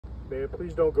man,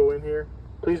 please don't go in here.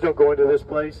 Please don't go into this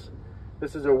place.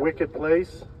 This is a wicked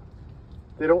place.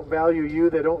 They don't value you.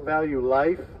 They don't value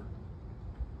life.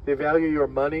 They value your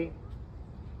money.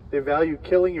 They value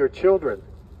killing your children.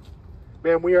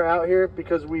 Man, we are out here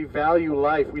because we value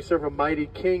life. We serve a mighty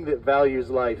king that values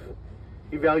life.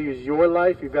 He values your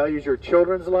life. He values your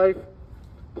children's life.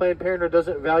 Planned Parenthood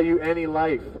doesn't value any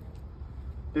life.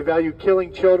 They value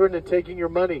killing children and taking your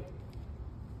money.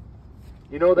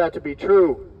 You know that to be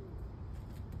true.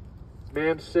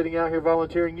 Man sitting out here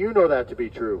volunteering, you know that to be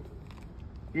true.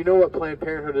 You know what Planned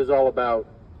Parenthood is all about.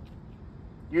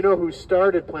 You know who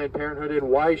started Planned Parenthood and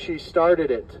why she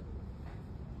started it.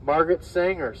 Margaret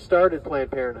Sanger started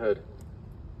Planned Parenthood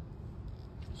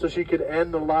so she could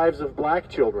end the lives of black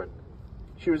children.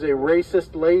 She was a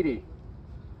racist lady.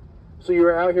 So you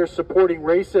are out here supporting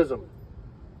racism,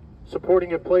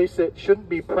 supporting a place that shouldn't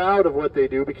be proud of what they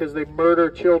do because they murder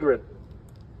children.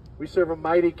 We serve a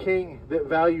mighty king that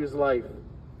values life,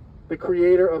 the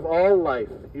creator of all life.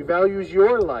 He values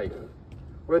your life.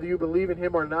 Whether you believe in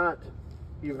him or not,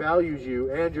 he values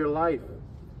you and your life.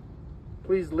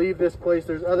 Please leave this place.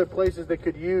 There's other places that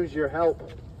could use your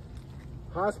help.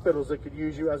 Hospitals that could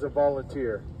use you as a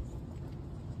volunteer.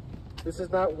 This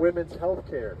is not women's health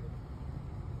care.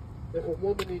 If a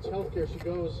woman needs health care, she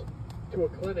goes to a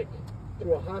clinic,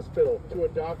 to a hospital, to a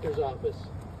doctor's office,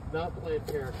 not Planned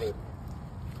Parenthood.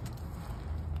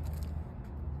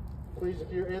 Please,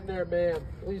 if you're in there, ma'am,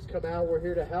 please come out. We're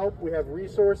here to help. We have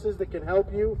resources that can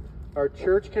help you. Our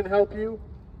church can help you.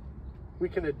 We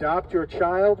can adopt your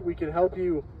child. We can help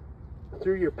you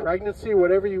through your pregnancy,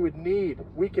 whatever you would need.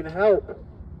 We can help.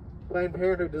 Planned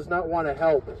Parenthood does not want to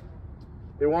help.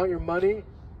 They want your money,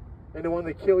 and they want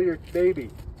to kill your baby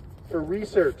for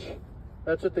research.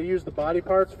 That's what they use the body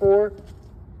parts for.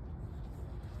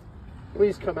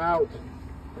 Please come out.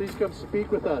 Please come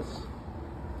speak with us.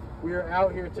 We are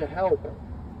out here to help.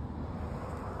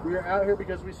 We are out here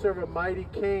because we serve a mighty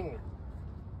king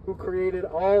who created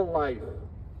all life.